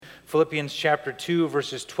Philippians chapter 2,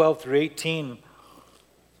 verses 12 through 18.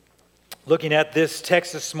 Looking at this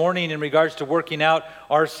text this morning in regards to working out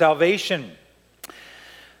our salvation.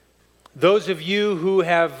 Those of you who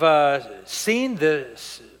have seen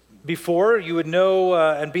this before, you would know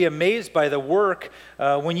and be amazed by the work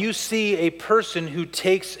when you see a person who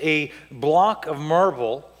takes a block of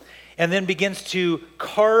marble and then begins to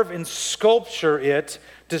carve and sculpture it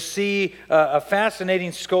to see a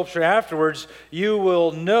fascinating sculpture afterwards. You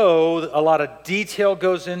will know a lot of detail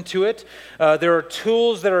goes into it. There are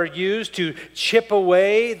tools that are used to chip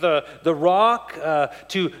away the rock,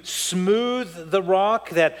 to smooth the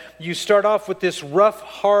rock, that you start off with this rough,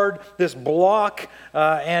 hard, this block,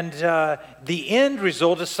 and the end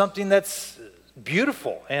result is something that's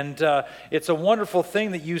beautiful. And it's a wonderful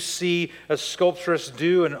thing that you see a sculptress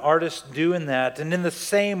do, an artist do in that. And in the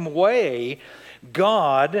same way,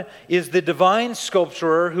 God is the divine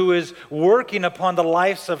sculptor who is working upon the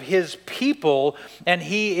lives of his people, and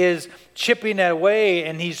he is chipping away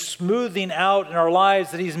and he's smoothing out in our lives,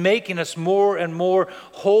 that he's making us more and more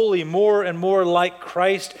holy, more and more like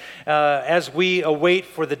Christ as we await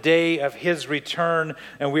for the day of his return,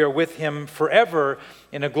 and we are with him forever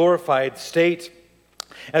in a glorified state.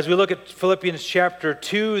 As we look at Philippians chapter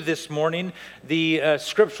 2 this morning, the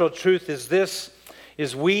scriptural truth is this,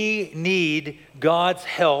 is we need God's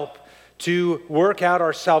help to work out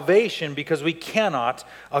our salvation because we cannot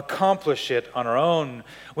accomplish it on our own.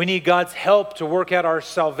 We need God's help to work out our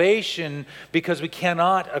salvation because we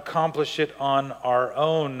cannot accomplish it on our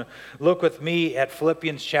own. Look with me at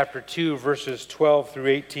Philippians chapter 2, verses 12 through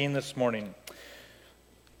 18 this morning.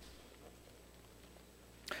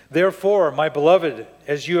 Therefore, my beloved,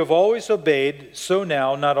 as you have always obeyed, so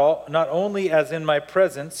now, not only as in my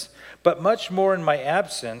presence, but much more in my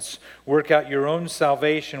absence, work out your own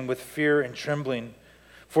salvation with fear and trembling.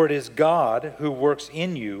 For it is God who works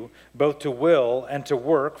in you, both to will and to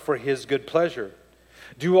work for his good pleasure.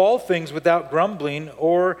 Do all things without grumbling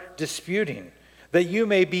or disputing, that you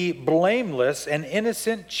may be blameless and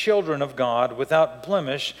innocent children of God, without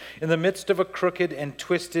blemish, in the midst of a crooked and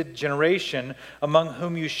twisted generation, among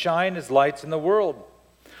whom you shine as lights in the world,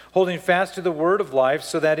 holding fast to the word of life,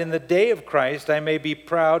 so that in the day of Christ I may be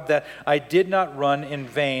proud that I did not run in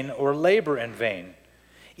vain or labor in vain.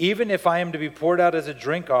 Even if I am to be poured out as a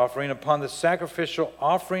drink offering upon the sacrificial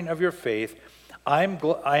offering of your faith, I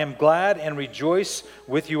am glad and rejoice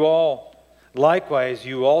with you all. Likewise,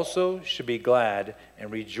 you also should be glad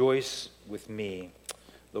and rejoice with me.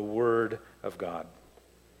 The word of God.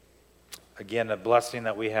 Again, a blessing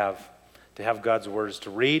that we have to have God's words to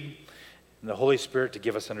read, and the Holy Spirit to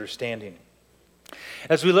give us understanding.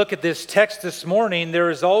 As we look at this text this morning, there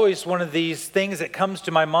is always one of these things that comes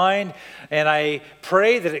to my mind, and I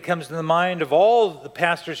pray that it comes to the mind of all the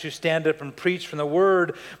pastors who stand up and preach from the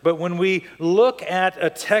Word. But when we look at a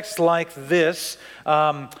text like this,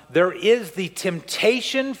 there is the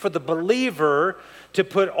temptation for the believer to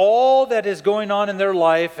put all that is going on in their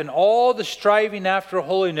life and all the striving after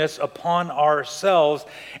holiness upon ourselves,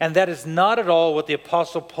 and that is not at all what the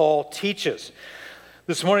Apostle Paul teaches.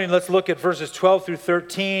 This morning, let's look at verses 12 through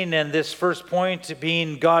 13, and this first point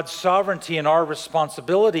being God's sovereignty and our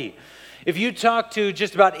responsibility. If you talk to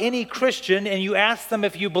just about any Christian and you ask them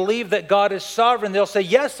if you believe that God is sovereign, they'll say,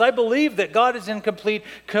 yes, I believe that God is in complete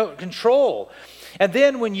control. And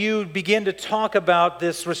then when you begin to talk about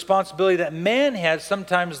this responsibility that man has,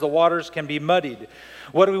 sometimes the waters can be muddied.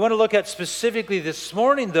 What we want to look at specifically this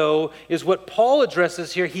morning, though, is what Paul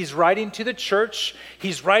addresses here. He's writing to the church.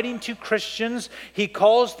 He's writing to Christians. He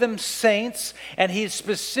calls them saints, and he's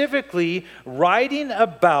specifically writing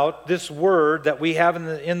about this word that we have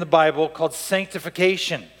in the Bible called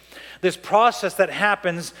sanctification. This process that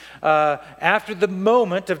happens after the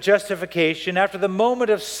moment of justification, after the moment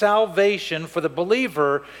of salvation for the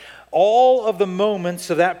believer, all of the moments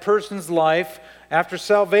of that person's life after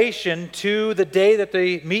salvation to the day that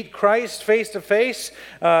they meet Christ face to face,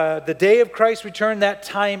 the day of Christ's return, that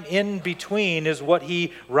time in between is what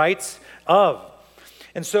he writes of.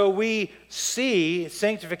 And so we see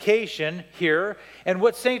sanctification here, and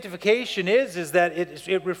what sanctification is that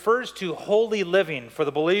it refers to holy living for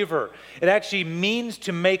the believer. It actually means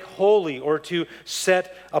to make holy or to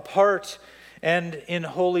set apart. And in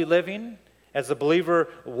holy living, as the believer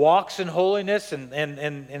walks in holiness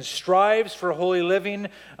and strives for holy living,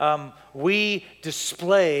 we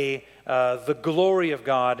display the glory of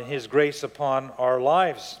God and his grace upon our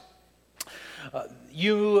lives.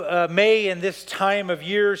 You may in this time of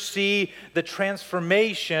year see the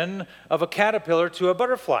transformation of a caterpillar to a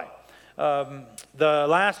butterfly. The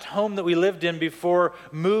last home that we lived in before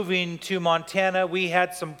moving to Montana, we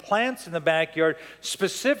had some plants in the backyard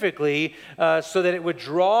specifically so that it would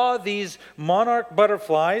draw these monarch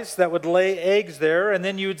butterflies that would lay eggs there, and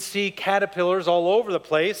then you would see caterpillars all over the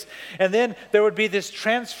place. And then there would be this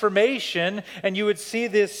transformation, and you would see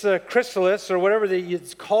this chrysalis, or whatever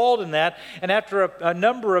it's called in that. And after a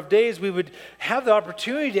number of days, we would have the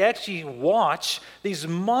opportunity to actually watch these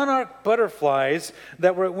monarch butterflies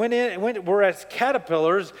that were as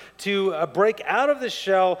caterpillars to break out of the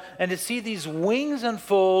shell, and to see these wings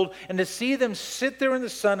unfold, and to see them sit there in the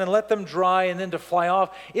sun and let them dry, and then to fly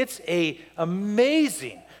off. It's an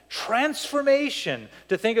amazing transformation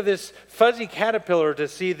to think of this fuzzy caterpillar to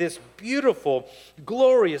see this beautiful,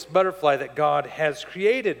 glorious butterfly that God has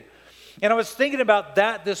created. And I was thinking about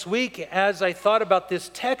that this week as I thought about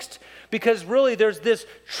this text, because really there's this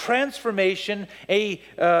transformation, a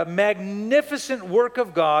magnificent work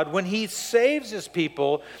of God when He saves His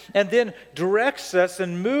people and then directs us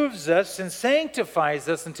and moves us and sanctifies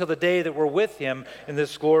us until the day that we're with Him in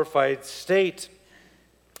this glorified state.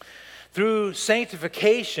 Through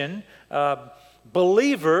sanctification,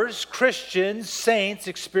 believers, Christians, saints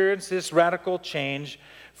experience this radical change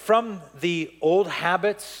from the old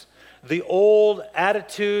habits, the old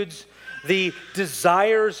attitudes, the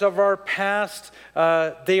desires of our past.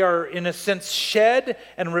 They are, in a sense, shed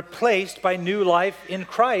and replaced by new life in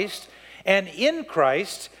Christ. And in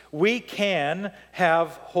Christ, we can have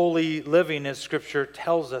holy living, as Scripture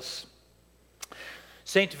tells us.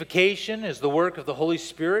 Sanctification is the work of the Holy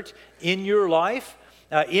Spirit in your life,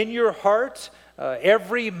 in your heart,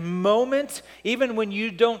 every moment, even when you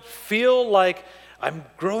don't feel like I'm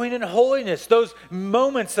growing in holiness. Those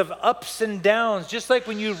moments of ups and downs, just like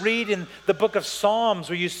when you read in the book of Psalms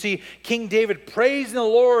where you see King David praising the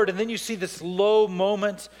Lord, and then you see this low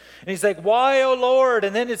moment, and he's like, "Why, O Lord?"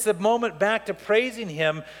 And then it's a moment back to praising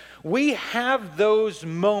Him. We have those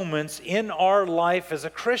moments in our life as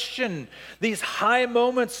a Christian, these high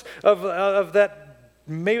moments of that,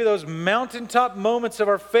 maybe those mountaintop moments of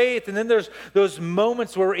our faith, and then there's those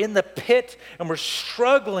moments where we're in the pit and we're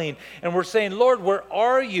struggling and we're saying, "Lord, where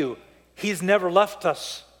are you?" He's never left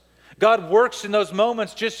us. God works in those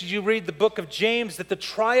moments, just as you read the book of James, that the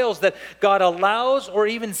trials that God allows or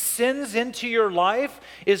even sends into your life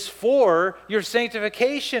is for your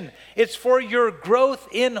sanctification. It's for your growth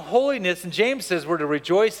in holiness, and James says we're to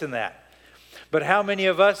rejoice in that. But how many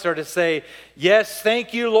of us are to say, "Yes,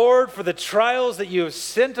 thank you, Lord, for the trials that you have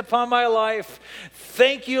sent upon my life.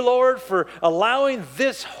 Thank you, Lord, for allowing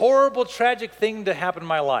this horrible, tragic thing to happen in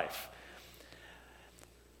my life."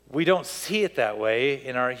 We don't see it that way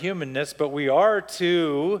in our humanness, but we are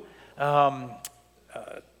to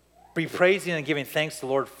be praising and giving thanks to the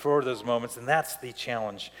Lord for those moments, and that's the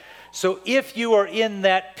challenge. So if you are in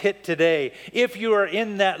that pit today, if you are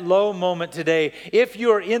in that low moment today, if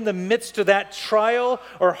you are in the midst of that trial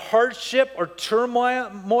or hardship or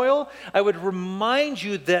turmoil, I would remind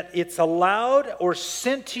you that it's allowed or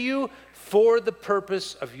sent to you for the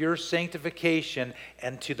purpose of your sanctification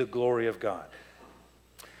and to the glory of God.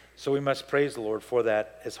 So we must praise the Lord for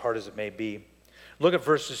that, as hard as it may be. Look at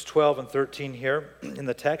verses 12 and 13 here in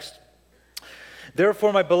the text.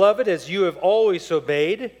 "Therefore, my beloved, as you have always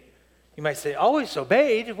obeyed," you might say, "Always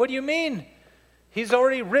obeyed? What do you mean? He's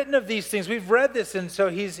already written of these things. We've read this." And so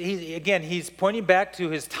he's pointing back to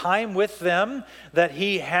his time with them, that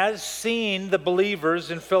he has seen the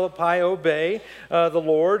believers in Philippi obey the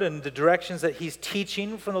Lord and the directions that he's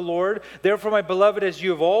teaching from the Lord. "Therefore, my beloved, as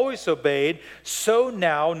you have always obeyed, so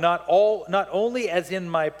now, not only as in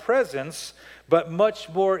my presence, but much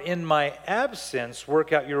more in my absence,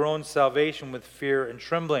 work out your own salvation with fear and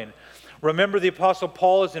trembling." Remember, the Apostle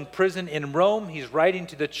Paul is in prison in Rome. He's writing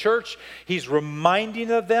to the church. He's reminding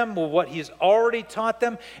them of what he's already taught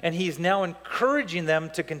them, and he's now encouraging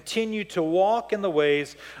them to continue to walk in the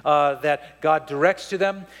ways that God directs to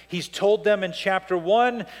them. He's told them in chapter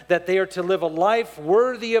 1 that they are to live a life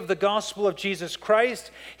worthy of the gospel of Jesus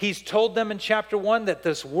Christ. He's told them in chapter 1 that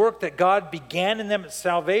this work that God began in them at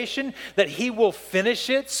salvation, that He will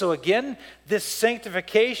finish it. So again, this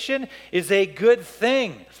sanctification is a good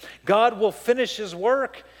thing. God will finish His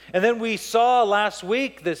work. And then we saw last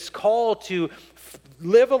week this call to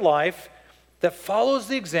live a life that follows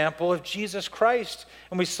the example of Jesus Christ.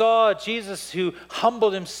 And we saw Jesus, who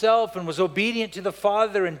humbled Himself and was obedient to the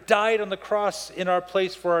Father and died on the cross in our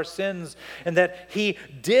place for our sins. And that He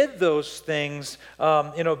did those things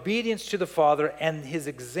in obedience to the Father. And His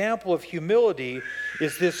example of humility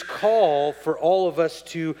is this call for all of us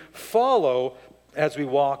to follow as we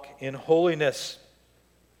walk in holiness.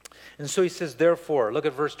 And so he says, therefore. Look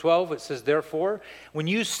at verse 12. It says, therefore. When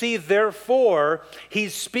you see therefore,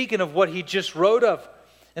 he's speaking of what he just wrote of.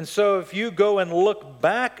 And so if you go and look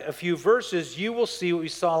back a few verses, you will see what we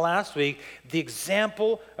saw last week, the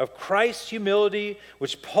example of Christ's humility,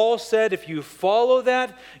 which Paul said, if you follow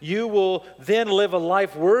that, you will then live a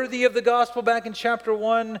life worthy of the gospel back in chapter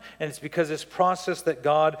 1. And it's because of this process that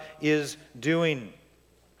God is doing.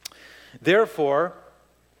 Therefore,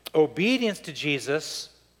 obedience to Jesus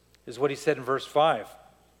is what he said in verse 5,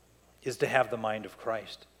 is to have the mind of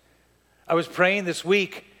Christ. I was praying this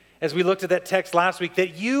week, as we looked at that text last week,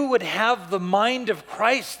 that you would have the mind of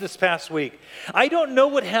Christ this past week. I don't know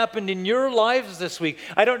what happened in your lives this week.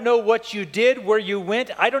 I don't know what you did, where you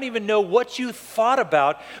went. I don't even know what you thought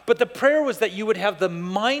about. But the prayer was that you would have the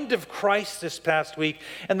mind of Christ this past week.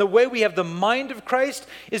 And the way we have the mind of Christ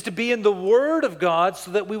is to be in the Word of God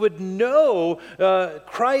so that we would know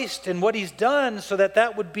Christ and what He's done, so that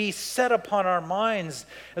that would be set upon our minds.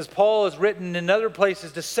 As Paul has written in other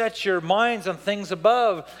places, to set your minds on things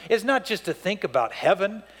above. It's not just to think about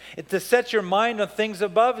heaven. To set your mind on things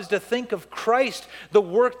above is to think of Christ, the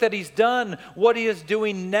work that He's done, what He is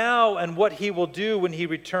doing now, and what He will do when He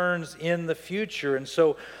returns in the future. And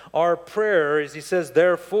so our prayer is, he says,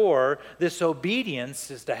 therefore, this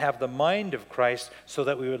obedience is to have the mind of Christ so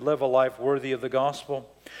that we would live a life worthy of the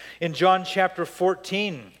gospel. In John chapter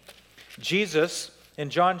 14, Jesus, in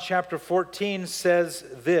John chapter 14, says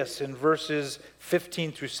this in verses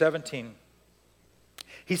 15 through 17.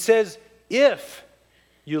 He says, if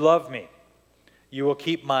you love me, you will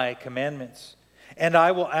keep my commandments. And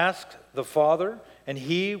I will ask the Father, and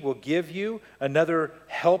He will give you another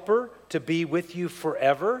helper to be with you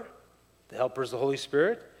forever. The helper is the Holy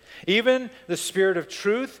Spirit. Even the Spirit of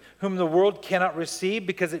truth, whom the world cannot receive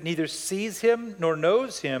because it neither sees Him nor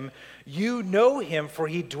knows Him. You know Him, for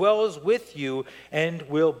He dwells with you and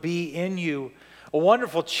will be in you. A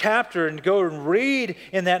wonderful chapter, and go and read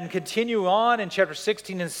in that and continue on in chapter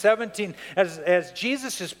 16 and 17 as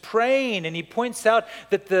Jesus is praying, and he points out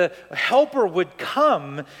that the helper would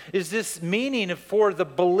come. Is this meaning for the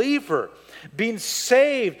believer being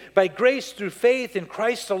saved by grace through faith in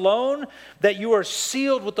Christ alone, that you are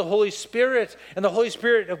sealed with the Holy Spirit, and the Holy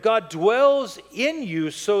Spirit of God dwells in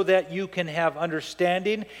you so that you can have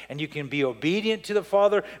understanding and you can be obedient to the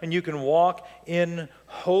Father and you can walk in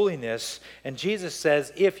holiness. And Jesus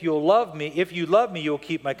says, if you love me, you'll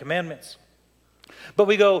keep my commandments. But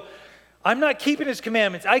we go, I'm not keeping His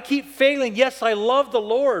commandments. I keep failing. Yes, I love the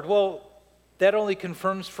Lord. Well, that only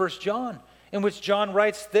confirms 1 John, in which John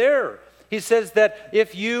writes there. He says that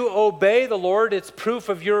if you obey the Lord, it's proof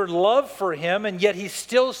of your love for Him. And yet he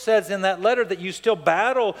still says in that letter that you still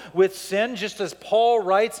battle with sin, just as Paul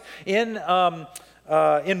writes in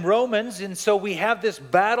Romans. And so we have this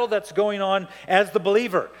battle that's going on as the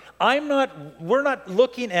believer. We're not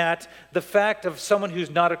looking at the fact of someone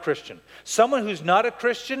who's not a Christian. Someone who's not a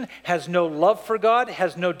Christian has no love for God,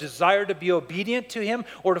 has no desire to be obedient to Him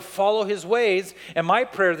or to follow His ways. And my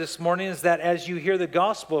prayer this morning is that as you hear the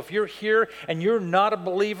gospel, if you're here and you're not a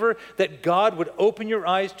believer, that God would open your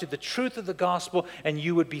eyes to the truth of the gospel and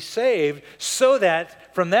you would be saved, so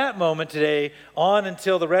that from that moment today on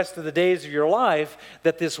until the rest of the days of your life,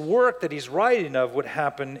 that this work that He's writing of would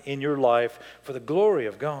happen in your life for the glory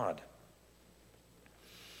of God.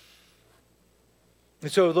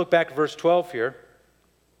 And so look back at verse 12 here.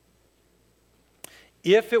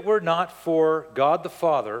 If it were not for God the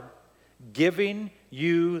Father giving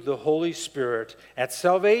you the Holy Spirit at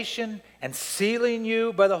salvation and sealing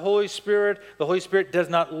you by the Holy Spirit does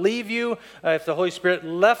not leave you. If the Holy Spirit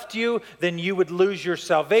left you, then you would lose your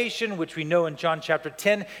salvation, which we know in John chapter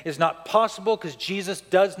 10 is not possible because Jesus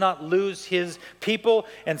does not lose His people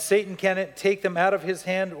and Satan cannot take them out of His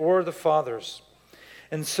hand or the Father's.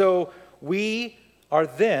 And so we are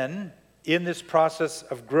then in this process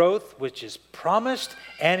of growth, which is promised,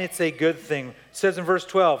 and it's a good thing. It says in verse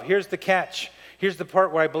 12, here's the catch. Here's the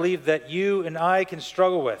part where I believe that you and I can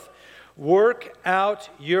struggle with. Work out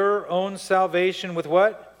your own salvation with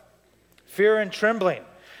what? Fear and trembling.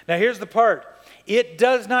 Now here's the part. It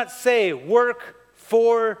does not say work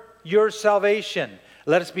for your salvation.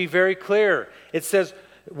 Let us be very clear. It says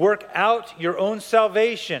work out your own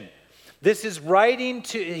salvation. This is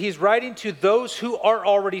he's writing to those who are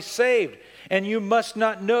already saved. And you must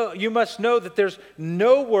know that there's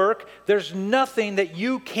no work, there's nothing that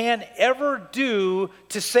you can ever do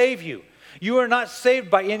to save you. You are not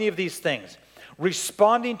saved by any of these things.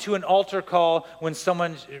 responding to an altar call when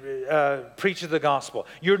someone preaches the gospel.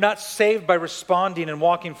 You're not saved by responding and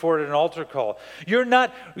walking forward at an altar call. You are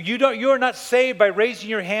not saved by raising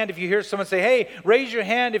your hand if you hear someone say, hey, raise your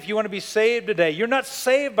hand if you want to be saved today. You're not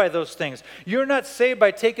saved by those things. You're not saved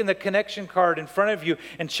by taking the connection card in front of you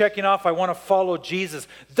and checking off, I want to follow Jesus.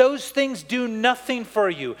 Those things do nothing for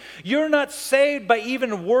you. You're not saved by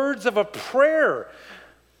even words of a prayer.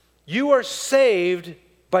 You are saved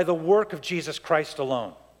by the work of Jesus Christ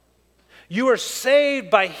alone. You are saved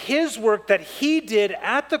by his work that he did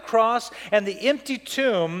at the cross and the empty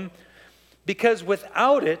tomb, because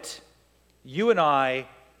without it, you and I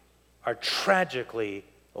are tragically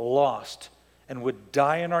lost and would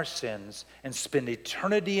die in our sins and spend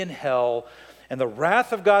eternity in hell, and the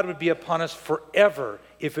wrath of God would be upon us forever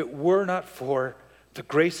if it were not for the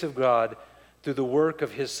grace of God through the work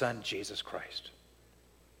of his Son, Jesus Christ.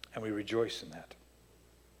 And we rejoice in that.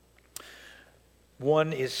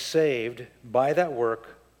 One is saved by that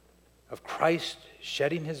work of Christ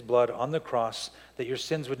shedding his blood on the cross, that your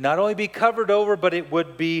sins would not only be covered over, but it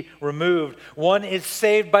would be removed. One is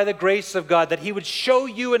saved by the grace of God, that he would show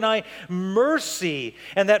you and I mercy,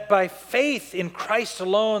 and that by faith in Christ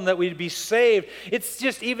alone that we'd be saved.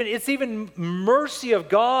 It's even mercy of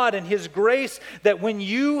God and his grace, that when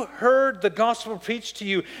you heard the gospel preached to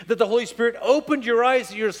you, that the Holy Spirit opened your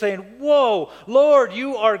eyes, and you're saying, whoa, Lord,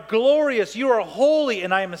 you are glorious, you are holy,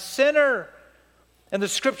 and I am a sinner. And the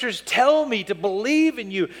scriptures tell me to believe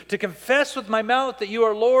in you, to confess with my mouth that you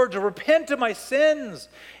are Lord, to repent of my sins.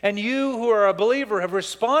 And you who are a believer have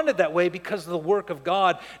responded that way because of the work of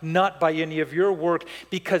God, not by any of your work.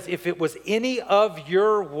 Because if it was any of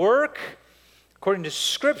your work, according to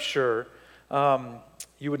Scripture,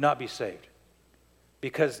 you would not be saved.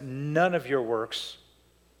 Because none of your works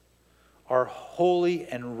are holy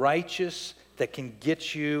and righteous, that can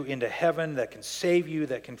get you into heaven, that can save you,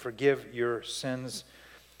 that can forgive your sins,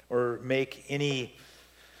 or make any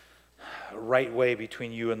right way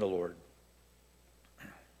between you and the Lord.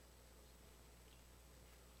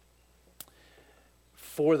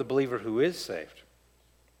 For the believer who is saved,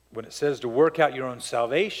 when it says to work out your own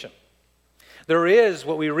salvation, there is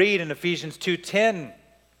what we read in Ephesians 2:10,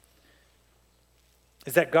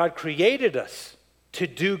 is that God created us to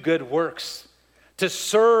do good works, to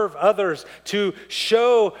serve others, to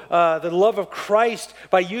show the love of Christ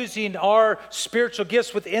by using our spiritual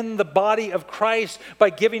gifts within the body of Christ,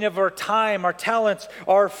 by giving of our time, our talents,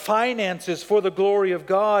 our finances for the glory of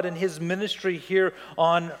God and his ministry here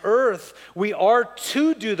on earth. We are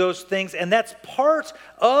to do those things, and that's part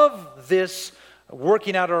of this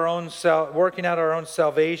working out our own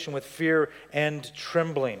salvation with fear and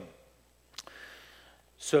trembling.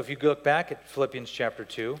 So if you look back at Philippians chapter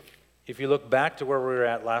 2, if you look back to where we were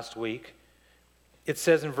at last week, it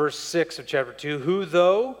says in verse 6 of chapter 2, who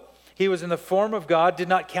though he was in the form of God, did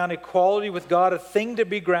not count equality with God a thing to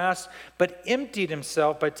be grasped, but emptied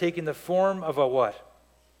himself by taking the form of a what?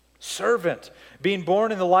 Servant. Being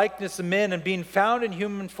born in the likeness of men and being found in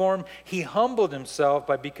human form, he humbled himself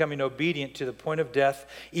by becoming obedient to the point of death,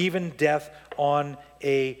 even death on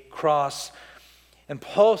a cross. And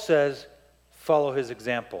Paul says, follow his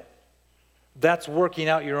example. That's working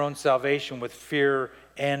out your own salvation with fear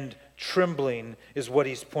and trembling is what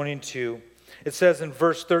he's pointing to. It says in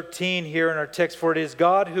verse 13 here in our text, for it is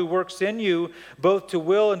God who works in you both to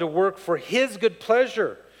will and to work for his good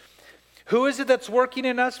pleasure. Who is it that's working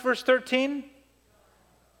in us, verse 13?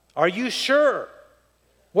 Are you sure?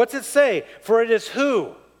 What's it say? For it is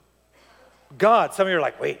who? God. Some of you are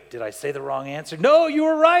like, wait, did I say the wrong answer? No, you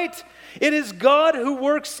were right. It is God who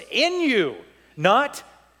works in you, not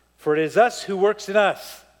for it is us who works in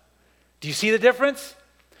us. Do you see the difference?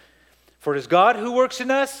 For it is God who works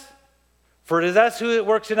in us, for it is us who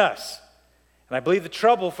works in us. And I believe the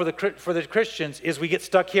trouble for the Christians is we get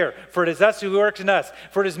stuck here. For it is us who works in us,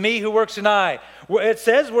 for it is me who works in I. It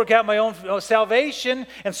says work out my own salvation,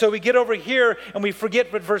 and so we get over here and we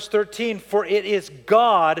forget what verse 13, for it is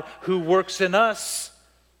God who works in us.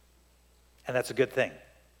 And that's a good thing.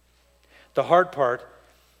 The hard part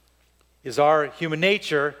is our human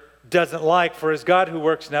nature doesn't like, for it's God who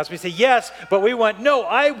works in us. We say, yes, but we want, no,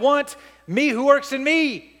 I want me who works in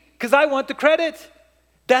me, because I want the credit.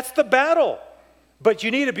 That's the battle. But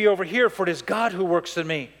you need to be over here, for it is God who works in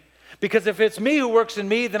me. Because if it's me who works in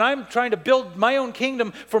me, then I'm trying to build my own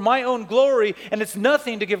kingdom for my own glory, and it's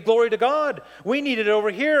nothing to give glory to God. We need it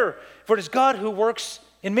over here, for it is God who works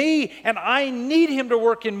in me, and I need him to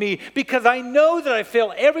work in me, because I know that I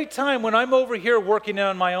fail every time when I'm over here working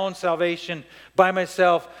on my own salvation by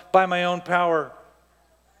myself, by my own power.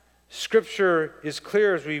 Scripture is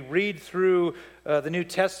clear as we read through the New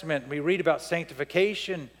Testament, we read about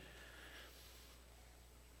sanctification,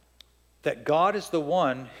 that God is the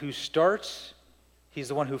one who starts, He's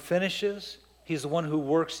the one who finishes, He's the one who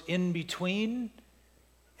works in between.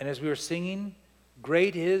 And as we were singing,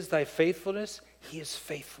 great is thy faithfulness. He is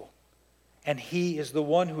faithful. And He is the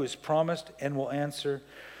one who is promised and will answer.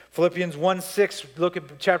 Philippians 1:6, look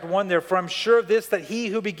at chapter 1 there. For I'm sure of this, that He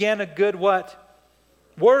who began a good what?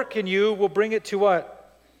 Work in you will bring it to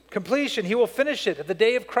what? Completion. He will finish it at the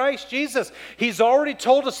day of Christ Jesus. He's already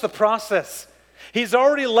told us the process. He's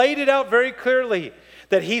already laid it out very clearly.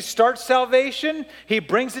 That He starts salvation, He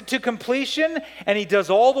brings it to completion, and He does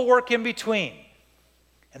all the work in between.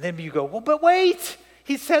 And then you go, well, but wait.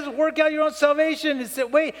 He says, work out your own salvation. He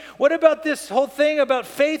said, wait, what about this whole thing about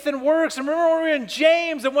faith and works? And remember we're in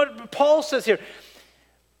James and what Paul says here.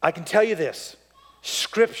 I can tell you this.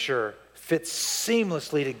 Scripture fits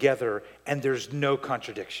seamlessly together and there's no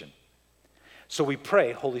contradiction. So we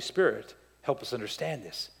pray, Holy Spirit, help us understand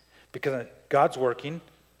this. Because God's working.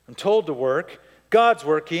 I'm told to work. God's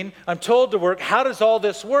working. I'm told to work. How does all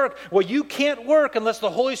this work? Well, you can't work unless the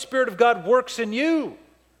Holy Spirit of God works in you.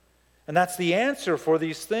 And that's the answer for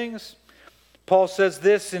these things. Paul says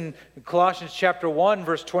this in Colossians chapter 1,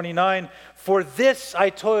 verse 29. For this I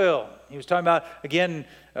toil. He was talking about, again,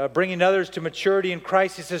 bringing others to maturity in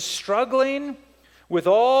Christ. He says, struggling with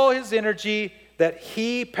all his energy that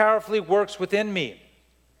He powerfully works within me.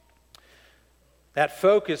 That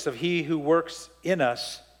focus of He who works in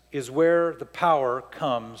us is where the power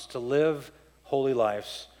comes to live holy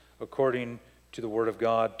lives according to the Word of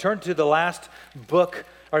God. Turn to the last book,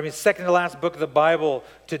 second to last book of the Bible,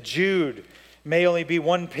 to Jude. May only be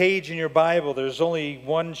one page in your Bible. There's only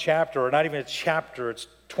one chapter, or not even a chapter. It's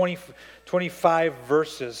 25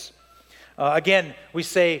 verses. Again, we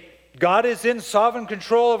say God is in sovereign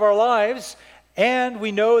control of our lives, and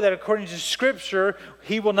we know that according to Scripture,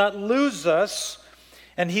 He will not lose us.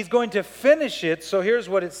 And He's going to finish it. So here's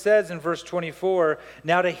what it says in verse 24.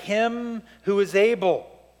 Now to Him who is able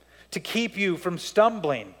to keep you from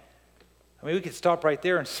stumbling. I mean, we could stop right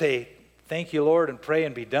there and say, thank you, Lord, and pray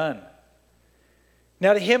and be done.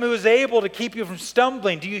 Now to Him who is able to keep you from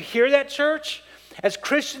stumbling. Do you hear that, church? As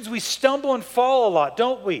Christians, we stumble and fall a lot,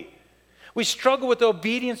 don't we? We struggle with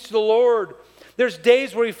obedience to the Lord. There's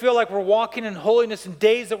days where we feel like we're walking in holiness and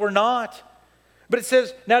days that we're not. But it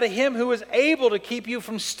says, now to Him who is able to keep you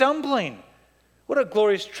from stumbling. What a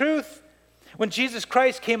glorious truth. When Jesus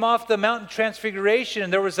Christ came off the mountain transfiguration,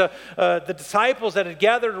 and there was the disciples that had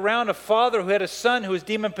gathered around a father who had a son who was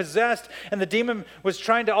demon-possessed, and the demon was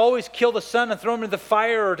trying to always kill the son and throw him into the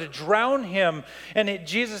fire or to drown him. And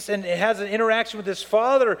Jesus has an interaction with his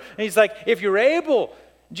father, and He's like, if you're able.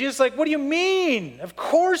 Jesus is like, what do you mean? Of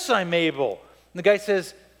course I'm able. And the guy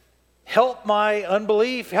says, help my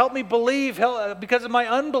unbelief. Help me believe because of my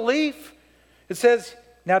unbelief. It says,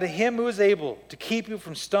 now to Him who is able to keep you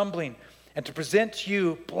from stumbling and to present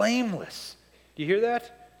you blameless. Do you hear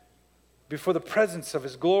that? Before the presence of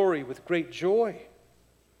His glory with great joy.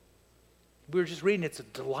 We were just reading, it's a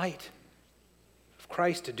delight of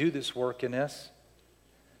Christ to do this work in us.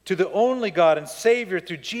 To the only God and Savior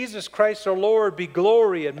through Jesus Christ our Lord be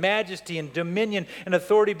glory and majesty and dominion and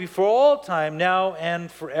authority before all time, now and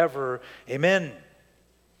forever. Amen.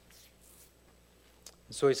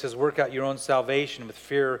 And so He says, work out your own salvation with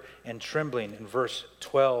fear and trembling in verse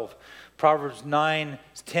 12. Proverbs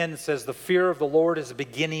 9:10 says, the fear of the Lord is the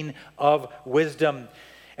beginning of wisdom.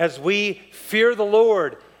 As we fear the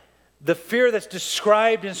Lord, the fear that's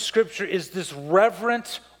described in Scripture is this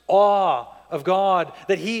reverent awe of God,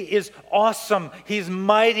 that He is awesome, He's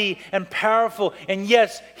mighty and powerful, and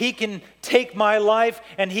yes, He can take my life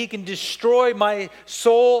and He can destroy my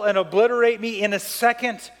soul and obliterate me in a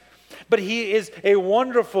second. But He is a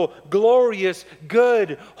wonderful, glorious,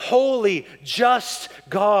 good, holy, just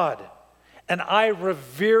God. And I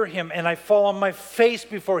revere Him and I fall on my face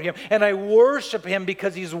before Him and I worship Him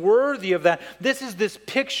because He's worthy of that. This is this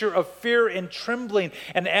picture of fear and trembling.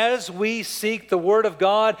 And as we seek the Word of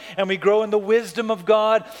God and we grow in the wisdom of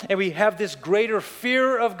God and we have this greater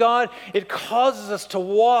fear of God, it causes us to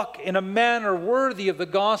walk in a manner worthy of the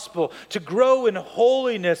gospel, to grow in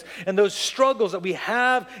holiness. And those struggles that we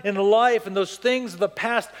have in life and those things of the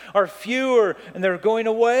past are fewer and they're going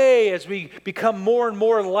away as we become more and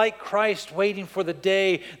more like Christ, waiting for the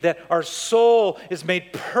day that our soul is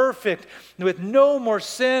made perfect with no more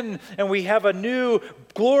sin and we have a new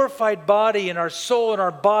glorified body and our soul and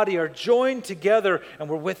our body are joined together and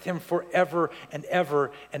we're with Him forever and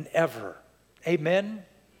ever and ever. Amen.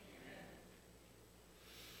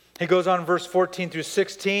 He goes on in verse 14 through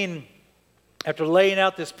 16. after laying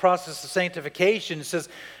out this process of sanctification, it says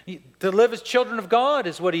to live as children of God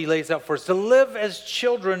is what he lays out for us. To live as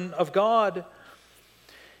children of God.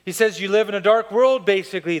 He says you live in a dark world,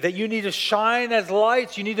 basically, that you need to shine as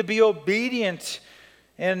lights. You need to be obedient.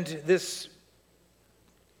 And this,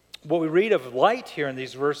 what we read of light here in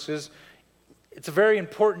these verses, it's a very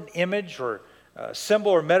important image or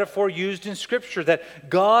symbol or metaphor used in Scripture, that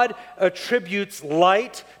God attributes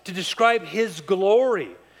light to describe His glory,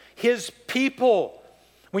 His people.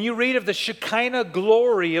 When you read of the Shekinah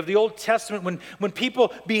glory of the Old Testament, when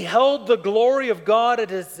people beheld the glory of God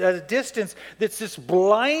at a distance, it's this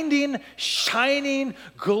blinding, shining,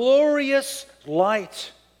 glorious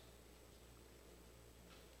light.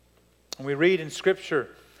 And we read in Scripture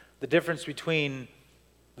the difference between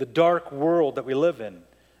the dark world that we live in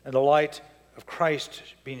and the light of Christ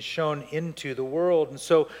being shown into the world. And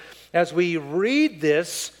so as we read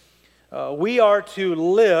this, we are to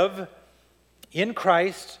live in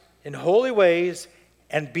Christ in holy ways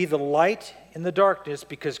and be the light in the darkness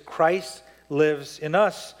because Christ lives in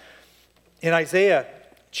us. In Isaiah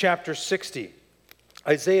chapter 60,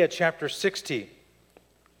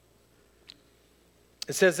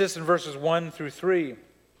 it says this in verses 1 through 3.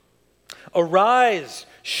 Arise,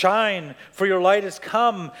 shine, for your light is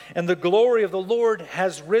come, and the glory of the Lord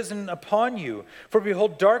has risen upon you. For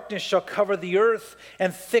behold, darkness shall cover the earth,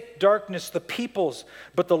 and thick darkness the peoples.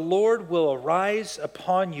 But the Lord will arise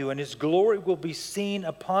upon you, and His glory will be seen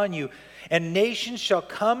upon you. And nations shall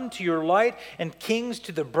come to your light, and kings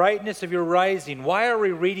to the brightness of your rising. Why are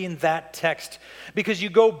we reading that text? Because you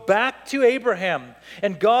go back to Abraham,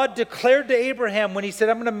 and God declared to Abraham when He said,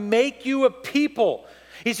 I'm going to make you a people.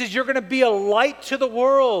 He says, you're going to be a light to the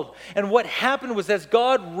world. And what happened was as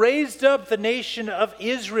God raised up the nation of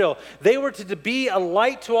Israel, they were to be a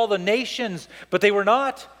light to all the nations, but they were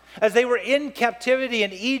not. As they were in captivity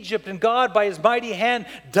in Egypt, and God by His mighty hand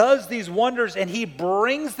does these wonders, and He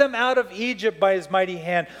brings them out of Egypt by His mighty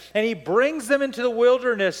hand, and He brings them into the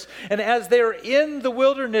wilderness. And as they're in the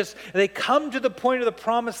wilderness, they come to the point of the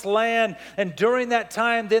promised land, and during that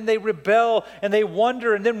time, then they rebel and they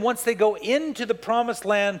wander. And then once they go into the promised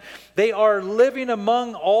land, they are living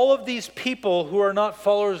among all of these people who are not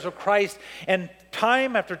followers of Christ. And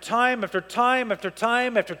time after time after time after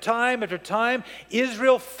time after time after time,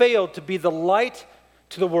 Israel failed to be the light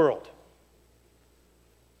to the world.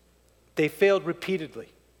 They failed repeatedly.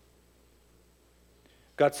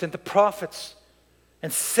 God sent the prophets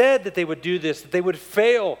and said that they would do this, that they would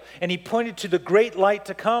fail. And He pointed to the great light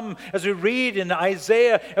to come. As we read in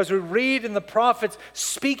Isaiah, as we read in the prophets,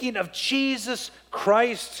 speaking of Jesus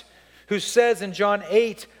Christ, who says in John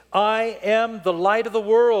 8, I am the light of the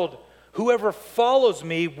world. Whoever follows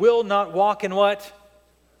me will not walk in what?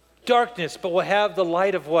 Darkness, but will have the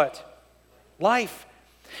light of what? Life.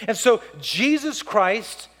 And so Jesus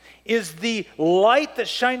Christ is the light that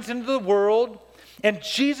shines into the world, and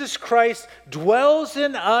Jesus Christ dwells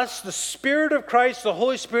in us, the Spirit of Christ, the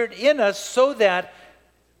Holy Spirit in us, so that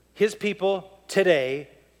His people today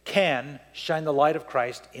can shine the light of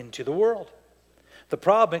Christ into the world. The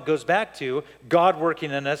problem, it goes back to God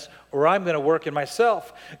working in us, or I'm going to work in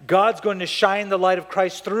myself. God's going to shine the light of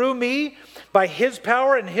Christ through me by His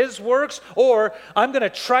power and His works, or I'm going to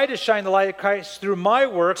try to shine the light of Christ through my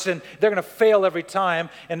works, and they're going to fail every time,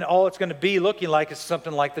 and all it's going to be looking like is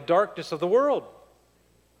something like the darkness of the world.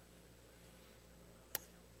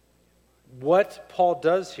 What Paul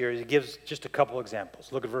does here is he gives just a couple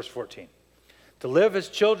examples. Look at verse 14. To live as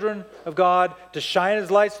children of God, to shine as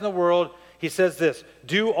lights in the world, he says this,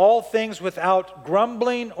 do all things without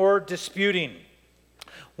grumbling or disputing.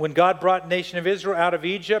 When God brought the nation of Israel out of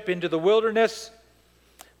Egypt into the wilderness,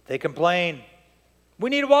 they complained, we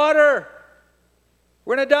need water.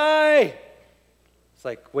 We're going to die. It's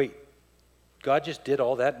like, wait, God just did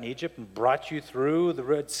all that in Egypt and brought you through the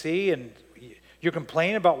Red Sea and you're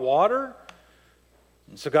complaining about water?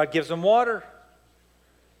 And so God gives them water.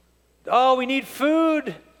 Oh, we need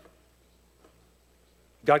food.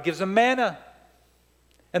 God gives them manna.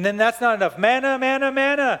 And then that's not enough. Manna, manna,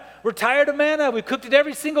 manna. We're tired of manna. We cooked it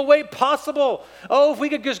every single way possible. Oh, if we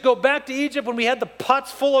could just go back to Egypt when we had the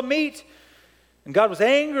pots full of meat. And God was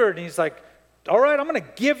angered. And He's like, all right, I'm going to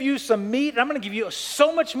give you some meat. I'm going to give you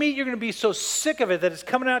so much meat, you're going to be so sick of it that it's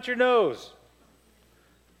coming out your nose.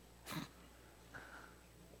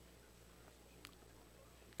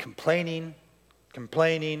 Complaining,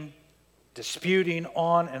 disputing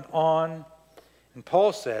on and on. And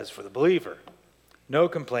Paul says, for the believer, no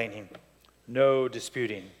complaining, no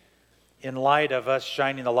disputing. In light of us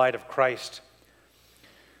shining the light of Christ,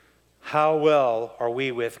 how well are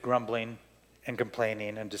we with grumbling and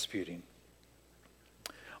complaining and disputing?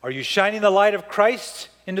 Are you shining the light of Christ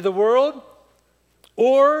into the world?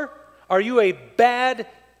 Or are you a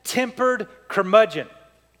bad-tempered curmudgeon?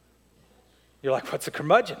 You're like, what's a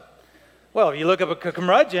curmudgeon? Well, if you look up a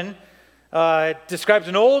curmudgeon, it describes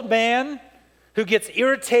an old man who gets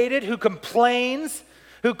irritated, who complains,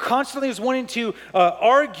 who constantly is wanting to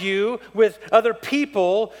argue with other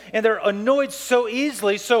people, and they're annoyed so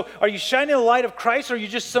easily. So are you shining the light of Christ, or are you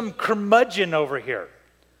just some curmudgeon over here?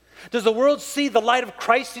 Does the world see the light of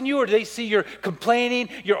Christ in you, or do they see you're complaining,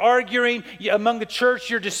 you're arguing among the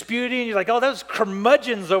church, you're disputing, you're like, oh, those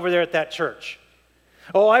curmudgeons over there at that church.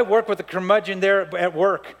 Oh, I work with a curmudgeon there at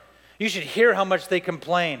work. You should hear how much they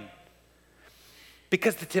complain.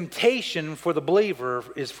 Because the temptation for the believer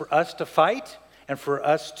is for us to fight and for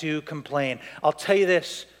us to complain. I'll tell you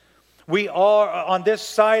this. We are on this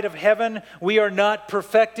side of heaven. We are not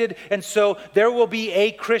perfected. And so there will be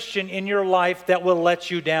a Christian in your life that will let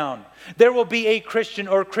you down. There will be a Christian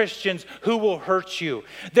or Christians who will hurt you.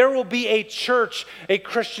 There will be a church, a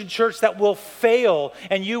Christian church that will fail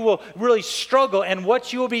and you will really struggle. And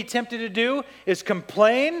what you will be tempted to do is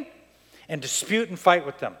complain and dispute and fight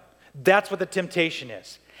with them. That's what the temptation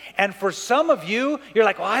is. And for some of you, you're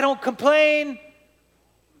like, well, I don't complain.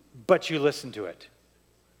 But you listen to it.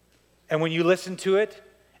 And when you listen to it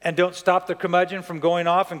and don't stop the curmudgeon from going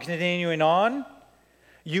off and continuing on,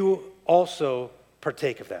 you also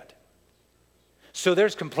partake of that. So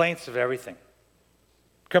there's complaints of everything.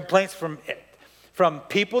 Complaints from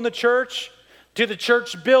people in the church, to the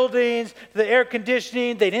church buildings, to the air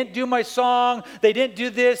conditioning. They didn't do my song. They didn't do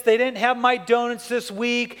this. They didn't have my donuts this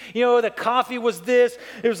week. You know, the coffee was this.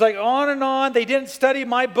 It was like on and on. They didn't study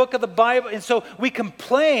my book of the Bible. And so we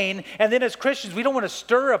complain. And then as Christians, we don't want to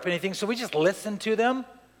stir up anything. So we just listen to them.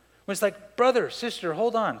 It's like, brother, sister,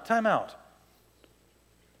 hold on. Time out.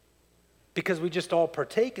 Because we just all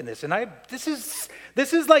partake in this. And this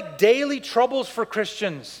is like daily troubles for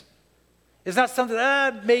Christians. It's not something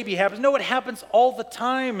that maybe happens. No, it happens all the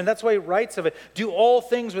time. And that's why he writes of it. Do all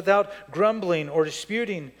things without grumbling or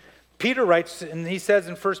disputing. Peter writes, and he says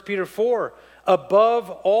in 1 Peter 4, above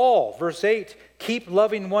all, verse 8, keep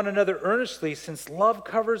loving one another earnestly, since love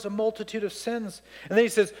covers a multitude of sins. And then he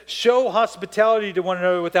says, show hospitality to one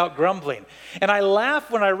another without grumbling. And I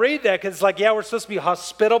laugh when I read that because it's like, yeah, we're supposed to be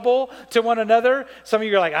hospitable to one another. Some of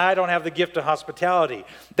you are like, I don't have the gift of hospitality.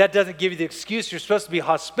 That doesn't give you the excuse. You're supposed to be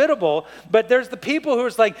hospitable. But there's the people who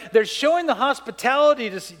are like, they're showing the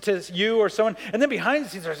hospitality to you or someone. And then behind the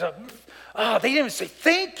scenes, they're like, oh, they didn't even say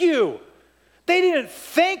thank you. They didn't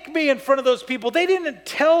thank me in front of those people. They didn't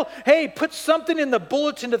tell, hey, put something in the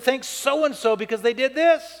bulletin to thank so-and-so because they did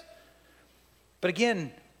this. But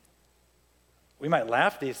again, we might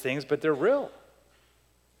laugh at these things, but they're real.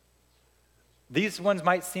 These ones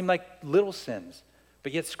might seem like little sins,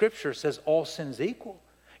 but yet Scripture says all sin is equal.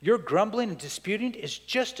 Your grumbling and disputing is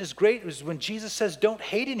just as great as when Jesus says don't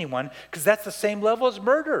hate anyone, because that's the same level as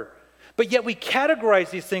murder. But yet we categorize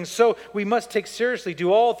these things, so we must take seriously.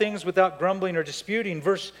 Do all things without grumbling or disputing.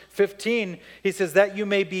 Verse 15, he says, that you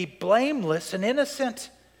may be blameless and innocent,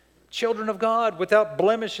 children of God, without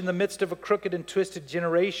blemish in the midst of a crooked and twisted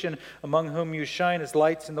generation, among whom you shine as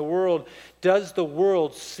lights in the world. Does the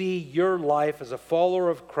world see your life as a follower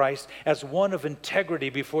of Christ, as one of integrity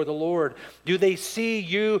before the Lord? Do they see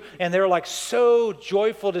you and they're like so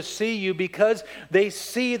joyful to see you because they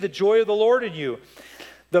see the joy of the Lord in you?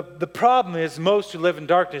 The problem is most who live in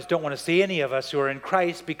darkness don't want to see any of us who are in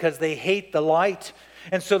Christ because they hate the light.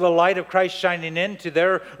 And so the light of Christ shining into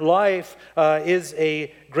their life is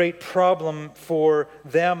a great problem for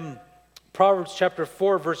them. Proverbs chapter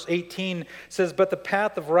 4, verse 18 says, but the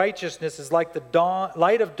path of righteousness is like the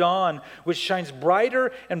light of dawn, which shines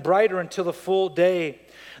brighter and brighter until the full day.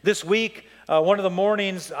 This week, one of the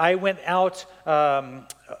mornings, I went out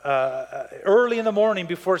early in the morning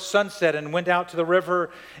before sunset and went out to the river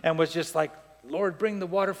and was just like, Lord, bring the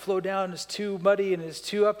water flow down. It's too muddy and it's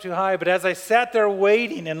too up too high. But as I sat there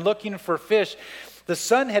waiting and looking for fish, the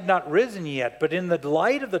sun had not risen yet. But in the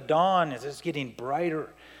light of the dawn, as it's getting brighter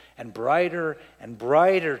and brighter and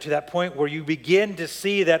brighter to that point where you begin to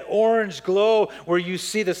see that orange glow where you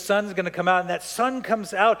see the sun's going to come out, and that sun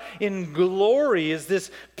comes out in glory is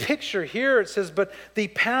this picture here. It says, but the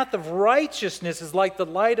path of righteousness is like the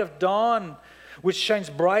light of dawn, which shines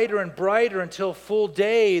brighter and brighter until full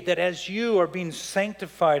day, that as you are being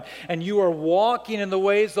sanctified and you are walking in the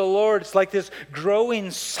ways of the Lord, it's like this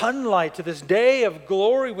growing sunlight to this day of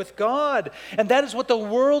glory with God. And that is what the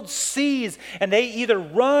world sees. And they either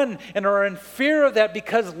run and are in fear of that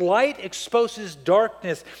because light exposes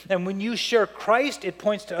darkness. And when you share Christ, it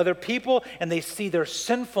points to other people and they see their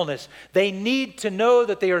sinfulness. They need to know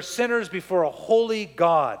that they are sinners before a holy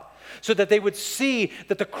God, so that they would see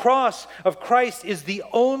that the cross of Christ is the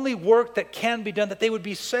only work that can be done, that they would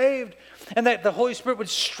be saved, and that the Holy Spirit would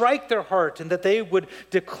strike their heart, and that they would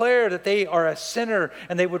declare that they are a sinner,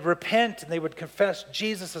 and they would repent, and they would confess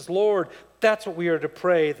Jesus as Lord. That's what we are to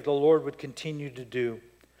pray that the Lord would continue to do.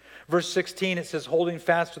 Verse 16, it says, holding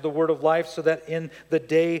fast to the word of life, so that in the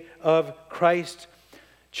day of Christ,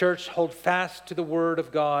 church, hold fast to the word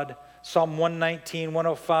of God. Psalm 119,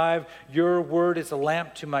 105, your word is a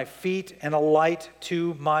lamp to my feet and a light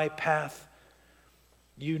to my path.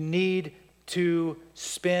 You need to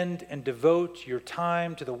spend and devote your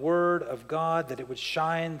time to the word of God, that it would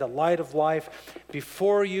shine the light of life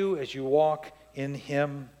before you as you walk in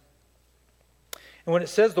him. And when it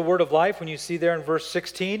says the word of life, when you see there in verse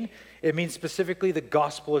 16, it means specifically the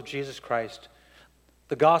gospel of Jesus Christ.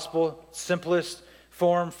 The gospel, simplest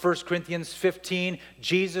form, 1 Corinthians 15,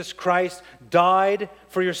 Jesus Christ died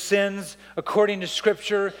for your sins according to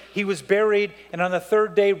Scripture. He was buried and on the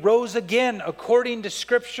third day rose again according to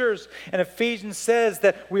Scriptures. And Ephesians says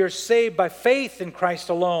that we are saved by faith in Christ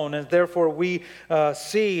alone. And therefore we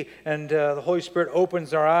see and the Holy Spirit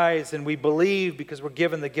opens our eyes and we believe because we're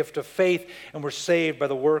given the gift of faith and we're saved by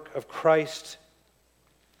the work of Christ.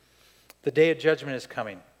 The day of judgment is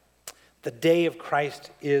coming. The day of Christ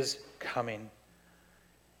is coming.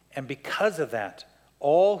 And because of that,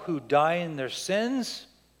 all who die in their sins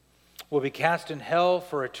will be cast in hell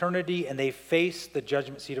for eternity, and they face the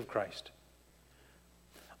judgment seat of Christ.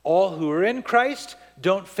 All who are in Christ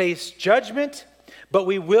don't face judgment, but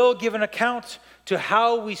we will give an account to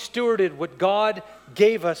how we stewarded what God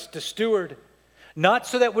gave us to steward. Not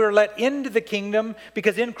so that we're let into the kingdom,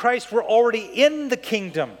 because in Christ we're already in the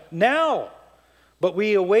kingdom now. But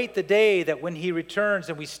we await the day that when he returns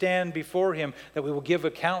and we stand before him, that we will give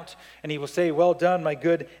account and he will say, well done, my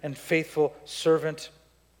good and faithful servant.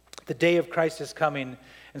 The day of Christ is coming.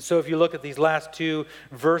 And so if you look at these last two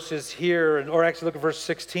verses here, or actually look at verse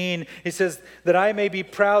 16, he says, that I may be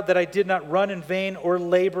proud that I did not run in vain or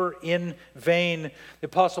labor in vain. The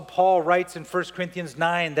Apostle Paul writes in 1 Corinthians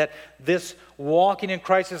 9 that this walking in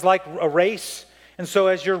Christ is like a race. And so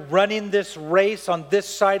as you're running this race on this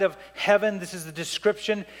side of heaven, this is the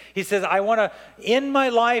description. He says, I want to end my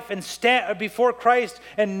life and stand before Christ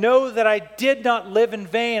and know that I did not live in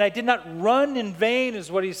vain. I did not run in vain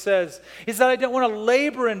is what he says. He said, I don't want to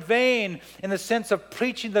labor in vain in the sense of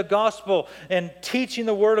preaching the gospel and teaching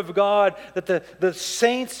the word of God, that the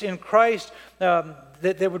saints in Christ,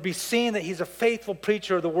 that they would be seen that he's a faithful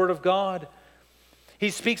preacher of the word of God.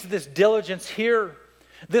 He speaks of this diligence here.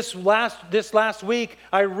 This last week,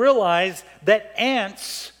 I realized that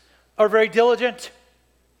ants are very diligent.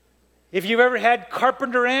 If you've ever had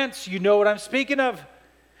carpenter ants, you know what I'm speaking of.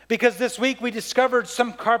 Because this week we discovered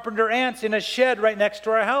some carpenter ants in a shed right next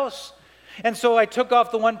to our house. And so I took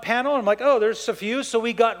off the one panel, and I'm like, oh, there's a few. So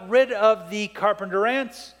we got rid of the carpenter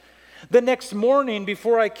ants. The next morning,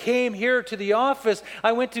 before I came here to the office,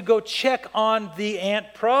 I went to go check on the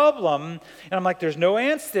ant problem. And I'm like, there's no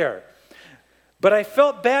ants there. But I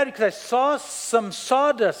felt bad because I saw some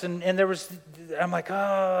sawdust and there was, I'm like,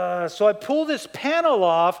 So I pulled this panel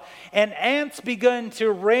off and ants began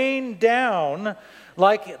to rain down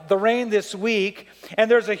like the rain this week. And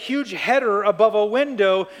there's a huge header above a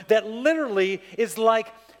window that literally is like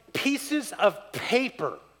pieces of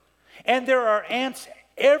paper. And there are ants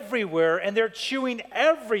everywhere and they're chewing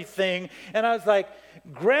everything. And I was like,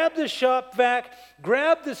 grab the shop vac,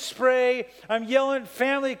 grab the spray. I'm yelling,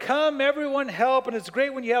 family, come, everyone help. And it's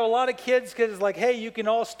great when you have a lot of kids because it's like, hey, you can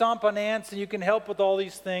all stomp on ants and you can help with all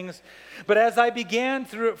these things. But as I began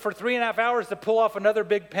for 3.5 hours to pull off another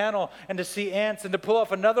big panel and to see ants and to pull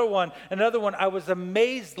off another one, I was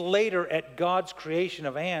amazed later at God's creation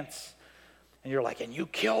of ants. And you're like, and you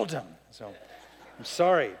killed them. So I'm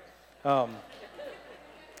sorry. I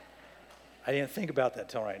didn't think about that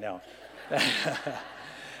till right now.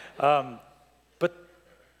 But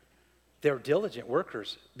they're diligent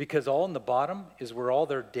workers because all in the bottom is where all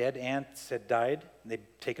their dead ants had died. And they'd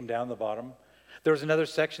take them down the bottom. There was another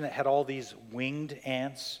section that had all these winged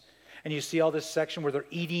ants. And you see all this section where they're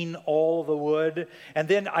eating all the wood. And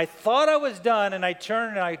then I thought I was done and I turn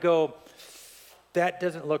and I go, that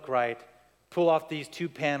doesn't look right. Pull off these two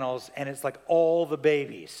panels and it's like all the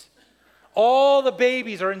babies. All the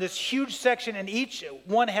babies are in this huge section, and each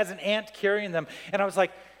one has an ant carrying them. And I was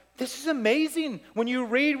like, this is amazing. When you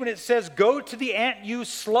read, when it says, go to the ant, you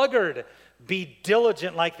sluggard, be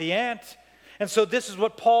diligent like the ant. And so this is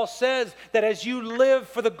what Paul says, that as you live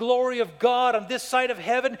for the glory of God on this side of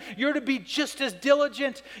heaven, you're to be just as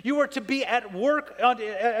diligent. You are to be at work,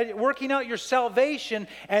 working out your salvation,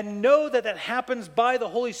 and know that that happens by the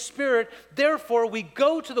Holy Spirit. Therefore, we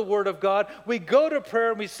go to the Word of God, we go to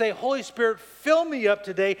prayer, and we say, Holy Spirit, fill me up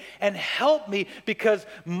today and help me, because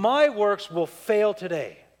my works will fail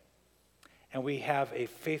today. And we have a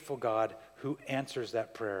faithful God who answers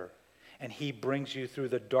that prayer. And He brings you through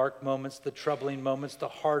the dark moments, the troubling moments, the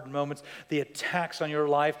hard moments, the attacks on your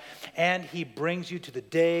life. And He brings you to the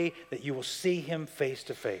day that you will see Him face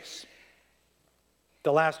to face.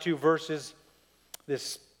 The last two verses,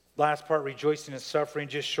 this last part, rejoicing in suffering,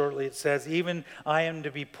 just shortly it says, even I am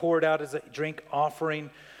to be poured out as a drink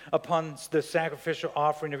offering upon the sacrificial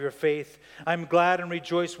offering of your faith. I'm glad and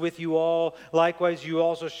rejoice with you all. Likewise, you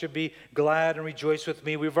also should be glad and rejoice with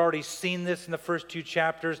me. We've already seen this in the first two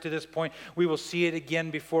chapters to this point. We will see it again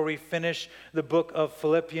before we finish the book of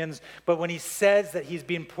Philippians. But when he says that he's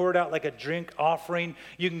being poured out like a drink offering,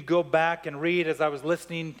 you can go back and read, as I was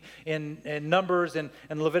listening in Numbers and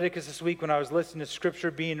Leviticus this week, when I was listening to Scripture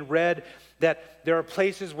being read, that there are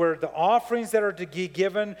places where the offerings that are to be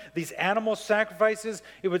given, these animal sacrifices,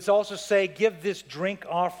 it would also say, give this drink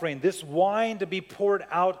offering, this wine to be poured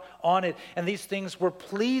out on it. And these things were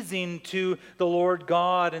pleasing to the Lord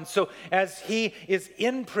God. And so as he is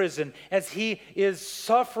in prison, as he is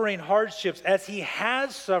suffering hardships, as he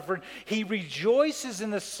has suffered, he rejoices in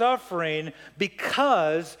the suffering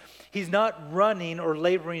because he's not running or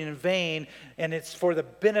laboring in vain, and it's for the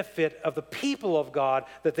benefit of the people of God,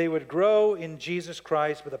 that they would grow in Jesus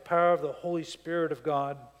Christ with the power of the Holy Spirit of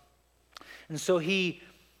God. And so he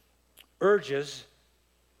urges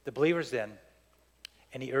the believers then,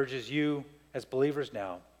 and he urges you as believers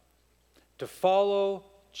now, to follow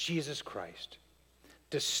Jesus Christ,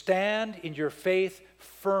 to stand in your faith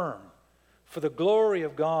firm for the glory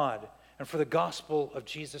of God and for the gospel of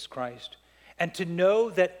Jesus Christ, and to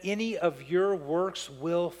know that any of your works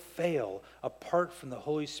will fail apart from the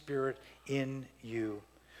Holy Spirit in you.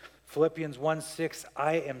 Philippians 1:6,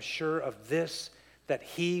 I am sure of this, that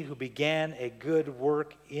he who began a good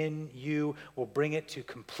work in you will bring it to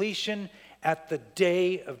completion at the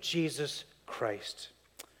day of Jesus Christ.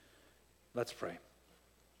 Let's pray.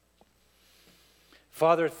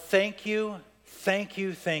 Father, thank you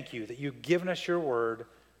that you've given us your word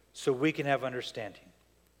so we can have understanding.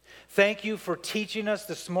 Thank you for teaching us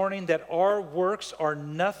this morning that our works are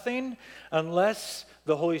nothing unless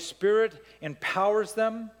the Holy Spirit empowers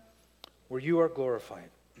them, where you are glorified.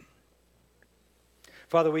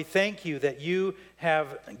 Father, we thank you that you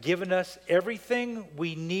have given us everything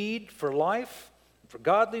we need for life, for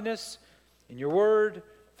godliness, in your word,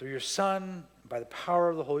 through your Son, by the power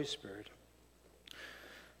of the Holy Spirit.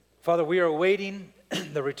 Father, we are awaiting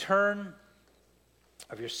the return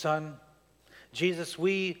of your Son. Jesus,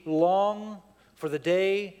 we long for the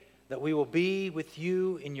day that we will be with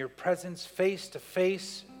you in your presence face to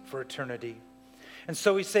face for eternity. And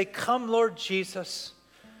so we say, come, Lord Jesus.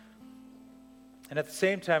 And at the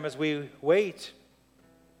same time, as we wait,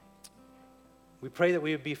 we pray that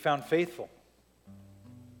we would be found faithful.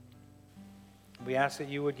 We ask that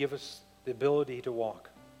you would give us the ability to walk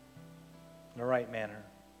in the right manner.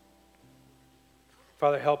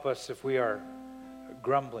 Father, help us if we are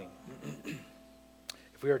grumbling,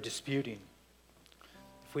 if we are disputing,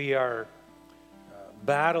 if we are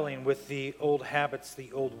battling with the old habits,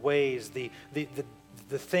 the old ways, the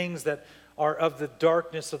things that are of the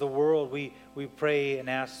darkness of the world. We pray and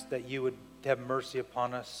ask that you would have mercy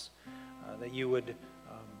upon us, that you would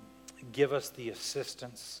give us the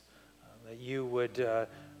assistance, that you would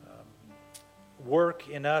work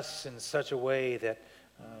in us in such a way that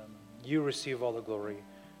you receive all the glory,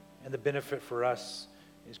 and the benefit for us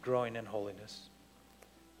is growing in holiness.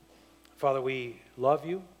 Father, we love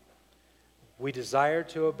you. We desire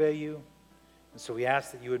to obey you. And so we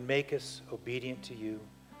ask that you would make us obedient to you.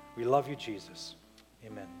 We love you, Jesus.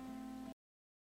 Amen.